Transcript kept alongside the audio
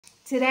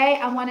Today,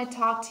 I want to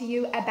talk to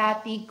you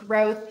about the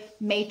growth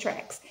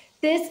matrix.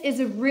 This is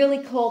a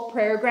really cool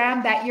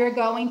program that you're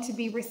going to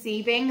be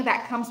receiving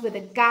that comes with a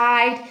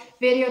guide,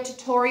 video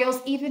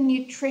tutorials, even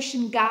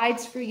nutrition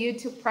guides for you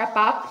to prep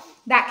up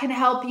that can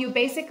help you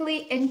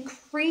basically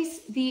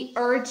increase the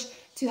urge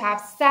to have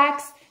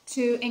sex,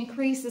 to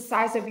increase the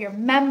size of your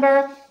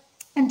member,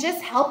 and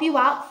just help you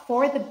out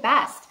for the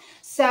best.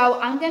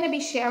 So I'm going to be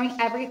sharing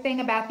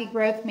everything about the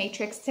growth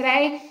matrix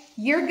today.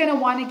 You're going to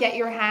want to get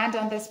your hand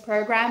on this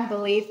program,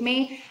 believe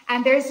me.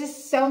 And there's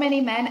just so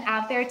many men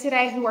out there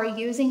today who are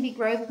using the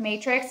growth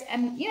matrix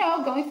and,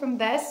 going from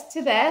this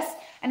to this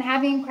and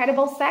having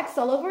incredible sex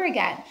all over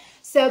again.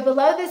 So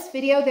below this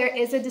video, there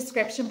is a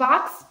description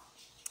box.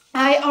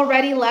 I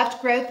already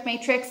left Growth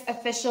Matrix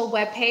official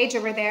webpage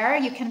over there.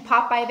 You can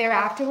pop by there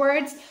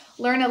afterwards,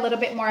 learn a little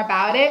bit more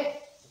about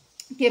it,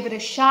 give it a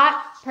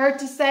shot,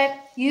 purchase it,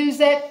 use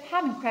it,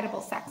 have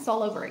incredible sex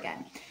all over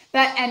again.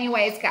 But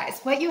anyways,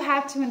 guys, what you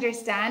have to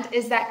understand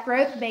is that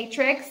Growth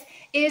Matrix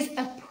is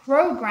a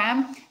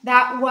program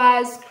that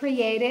was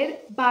created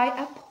by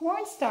a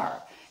porn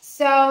star.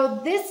 So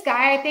this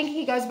guy, I think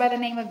he goes by the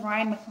name of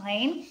Ryan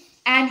McClain,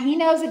 and he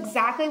knows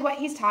exactly what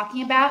he's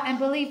talking about. And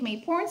believe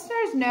me, porn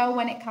stars know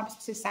when it comes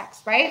to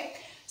sex, right?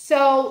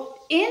 So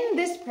in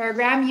this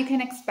program, you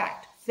can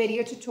expect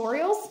video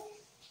tutorials,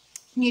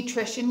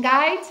 nutrition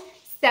guides,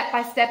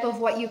 step-by-step of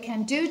what you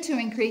can do to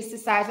increase the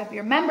size of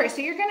your member. So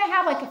you're going to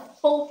have like a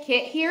full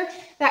kit here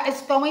that is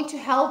going to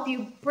help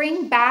you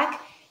bring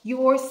back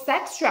your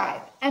sex drive.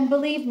 And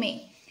believe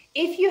me,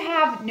 if you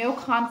have no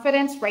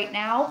confidence right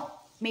now,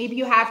 maybe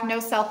you have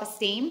no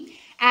self-esteem,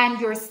 and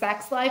your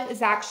sex life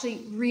is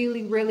actually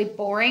really, really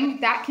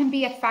boring, that can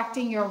be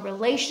affecting your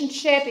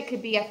relationship, it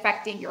could be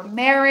affecting your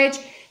marriage,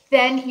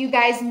 then you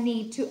guys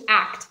need to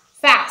act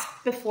fast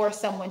before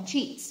someone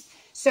cheats.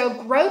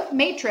 So Growth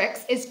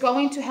Matrix is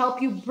going to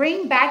help you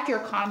bring back your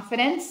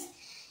confidence.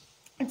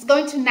 It's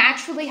going to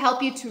naturally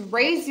help you to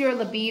raise your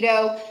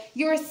libido,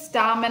 your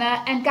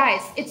stamina. And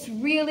guys, it's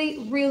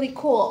really, really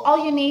cool.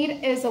 All you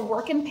need is a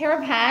working pair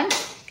of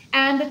hands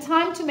and the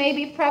time to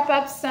maybe prep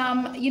up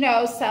some,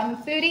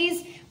 some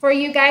foodies for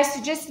you guys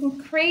to just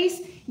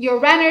increase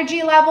your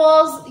energy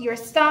levels, your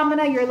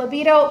stamina, your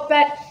libido.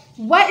 But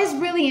what is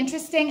really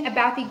interesting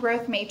about the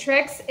Growth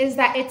Matrix is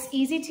that it's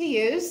easy to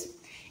use.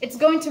 It's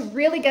going to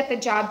really get the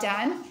job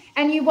done,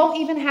 and you won't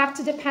even have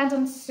to depend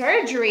on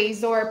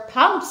surgeries or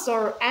pumps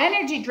or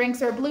energy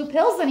drinks or blue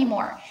pills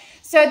anymore.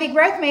 So the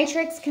Growth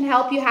Matrix can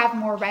help you have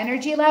more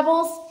energy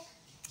levels,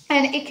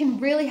 and it can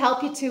really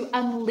help you to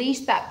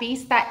unleash that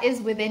beast that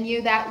is within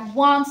you that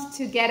wants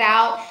to get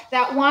out,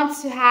 that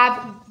wants to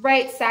have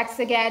great sex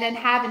again and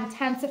have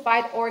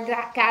intensified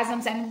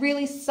orgasms and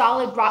really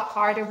solid rock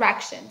hard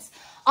erections.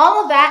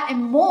 All of that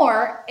and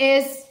more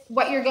is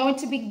what you're going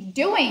to be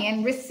doing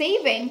and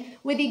receiving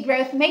with the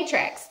Growth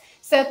Matrix.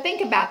 So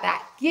think about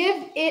that.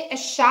 Give it a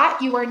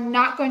shot. You are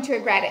not going to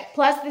regret it.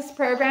 Plus, this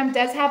program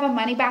does have a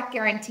money-back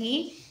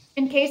guarantee.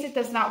 In case it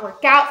does not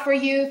work out for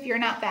you, if you're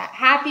not that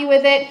happy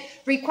with it,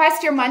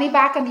 request your money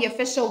back on the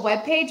official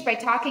webpage by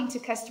talking to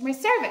customer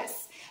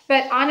service.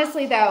 But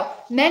honestly though,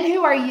 men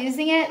who are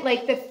using it,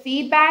 like the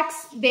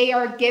feedbacks they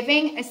are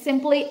giving is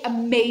simply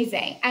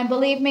amazing. And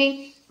believe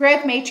me,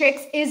 Growth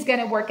Matrix is going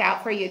to work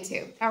out for you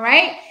too. All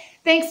right?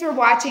 Thanks for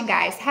watching,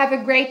 guys. Have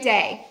a great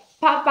day.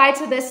 Pop by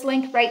to this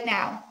link right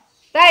now.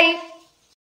 Bye.